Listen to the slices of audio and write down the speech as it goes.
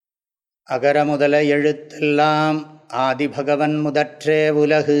அகர முதல எழுத்தெல்லாம் ஆதிபகவன் முதற்றே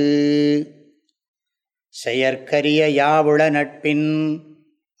உலகு. செயற்கரிய யாவுள நட்பின்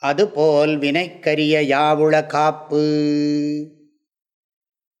அதுபோல் வினைக்கரிய யாவுள காப்பு.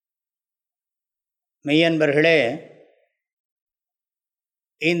 மெய்யன்பர்களே,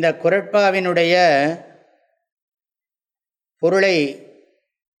 இந்த குறட்பாவினுடைய பொருளை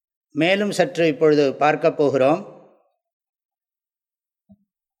மேலும் சற்று இப்பொழுது பார்க்கப் போகிறோம்.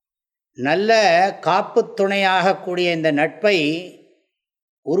 நல்ல காப்பு துணையாகக்கூடிய இந்த நட்பை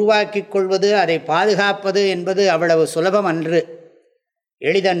உருவாக்கி கொள்வது, அதை பாதுகாப்பது என்பது அவ்வளவு சுலபம் அன்று,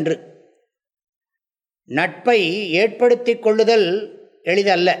 எளிதன்று. நட்பை ஏற்படுத்தி கொள்ளுதல்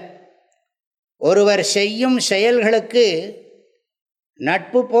எளிதல்ல. ஒருவர் செய்யும் செயல்களுக்கு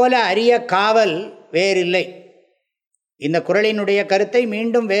நட்பு போல அரிய காவல் வேறில்லை. இந்த குறளினுடைய கருத்தை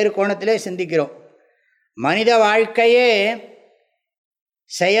மீண்டும் வேறு கோணத்திலே சிந்திக்கிறோம். மனித வாழ்க்கையே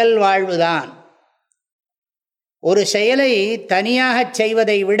செயல் வாழ்வுதான். ஒரு செயலை தனியாக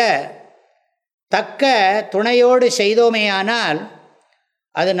செய்வதை விட தக்க துணையோடு செய்தோமேயானால்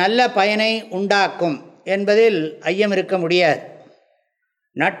அது நல்ல பயனை உண்டாக்கும் என்பதில் ஐயம் இருக்க முடியாது.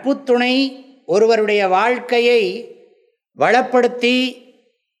 நட்பு துணை ஒருவருடைய வாழ்க்கையை வளப்படுத்தி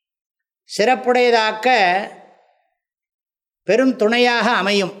சிறப்புடையதாக்க பெரும் துணையாக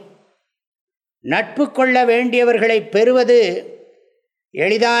அமையும். நட்பு கொள்ள வேண்டியவர்களை பெறுவது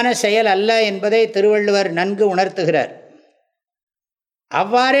எளிதான செயல் அல்ல என்பதை திருவள்ளுவர் நன்கு உணர்த்துகிறார்.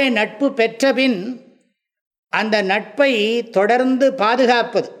 அவ்வாறே நட்பு பெற்றபின் அந்த நட்பை தொடர்ந்து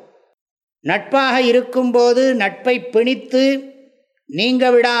பாதுகாப்பது, நட்பாக இருக்கும்போது நட்பை பிணித்து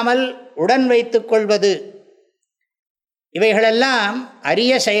நீங்க விடாமல் உடன் வைத்து கொள்வது, இவைகளெல்லாம்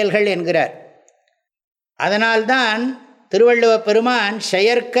அரிய செயல்கள் என்கிறார். அதனால்தான் திருவள்ளுவப் பெருமான்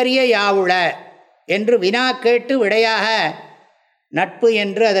செயற்கரிய யாவுள என்று வினா கேட்டு விடையாக நட்பு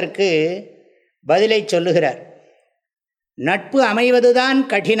என்று அதற்கு பதிலை சொல்லுகிறார். நட்பு அமைவதுதான்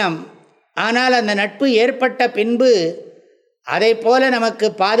கடினம். ஆனால் அந்த நட்பு ஏற்பட்ட பின்பு அதை போல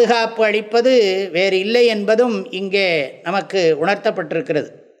நமக்கு பாதுகாப்பு அளிப்பது வேறு இல்லை என்பதும் இங்கே நமக்கு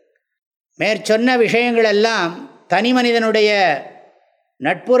உணர்த்தப்பட்டிருக்கிறது. மேற்சொன்ன விஷயங்களெல்லாம் தனி மனிதனுடைய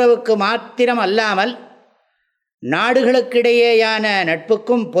நட்புறவுக்கு மாத்திரம் அல்லாமல் நாடுகளுக்கிடையேயான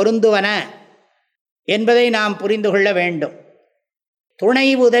நட்புக்கும் பொருந்துவன என்பதை நாம் புரிந்து கொள்ள வேண்டும்.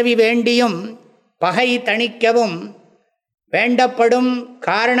 துணை உதவி வேண்டியும் பகை தணிக்கவும் வேண்டப்படும்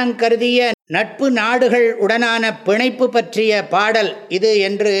காரணம் கருதிய நட்பு நாடுகள் உடனான பிணைப்பு பற்றிய பாடல் இது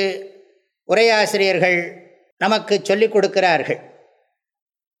என்று உரையாசிரியர்கள் நமக்கு சொல்லிக் கொடுக்கிறார்கள்.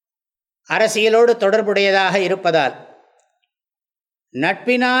 அரசியலோடு தொடர்புடையதாக இருப்பதால்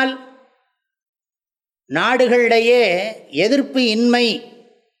நட்பினால் நாடுகளிடையே எதிர்ப்பு இன்மை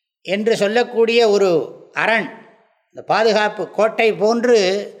என்று சொல்லக்கூடிய ஒரு அரண், இந்த பாதுகாப்பு கோட்டை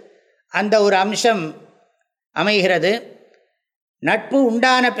போன்று அந்த ஒரு அம்சம் அமைகிறது. நட்பு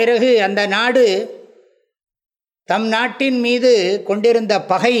உண்டான பிறகு அந்த நாடு தம் நாட்டின் மீது கொண்டிருந்த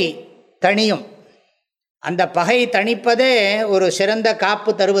பகை தணியும். அந்த பகை தணிப்பதே ஒரு சிறந்த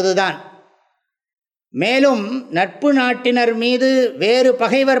காப்பு தருவதுதான். மேலும் நட்பு நாட்டினர் மீது வேறு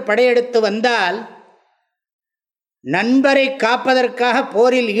பகைவர் படையெடுத்து வந்தால் நண்பரை காப்பதற்காக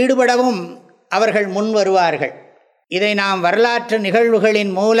போரில் ஈடுபடவும் அவர்கள் முன் வருவார்கள். இதை நாம் வரலாற்று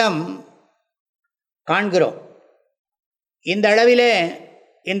நிகழ்வுகளின் மூலம் காண்கிறோம். இந்த அளவிலே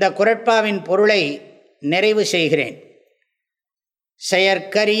இந்த குறட்பாவின் பொருளை நிறைவு செய்கிறேன்.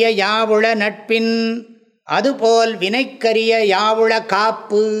 செயற்கரிய யாவுள நட்பின் அதுபோல் வினைக்கரிய யாவுள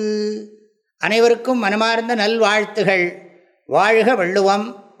காப்பு. அனைவருக்கும் மனமார்ந்த நல்வாழ்த்துகள். வாழ்க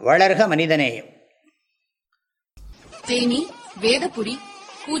வள்ளுவம், வளர்க மனிதநேயம். தேனி வேதபுரி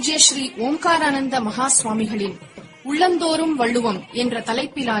பூஜ்ய ஸ்ரீ ஓம்காரானந்த மகா சுவாமிகளின் உள்ளந்தோறும் வள்ளுவம் என்ற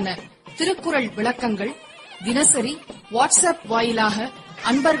தலைப்பிலான திருக்குறள் விளக்கங்கள் தினசரி வாட்ஸ்அப் வாயிலாக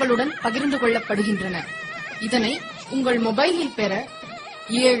அன்பர்களுடன் பகிர்ந்து கொள்ளப்படுகின்றன. இதனை உங்கள் மொபைலில் பெற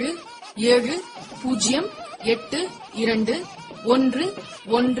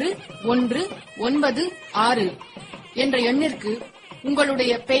 7772111196 என்ற எண்ணிற்கு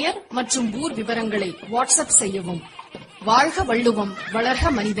உங்களுடைய பெயர் மற்றும் ஊர் விவரங்களை வாட்ஸ்அப் செய்யவும். வாழ்க வள்ளுவம்,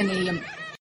 வளர்க மனிதநேயம்.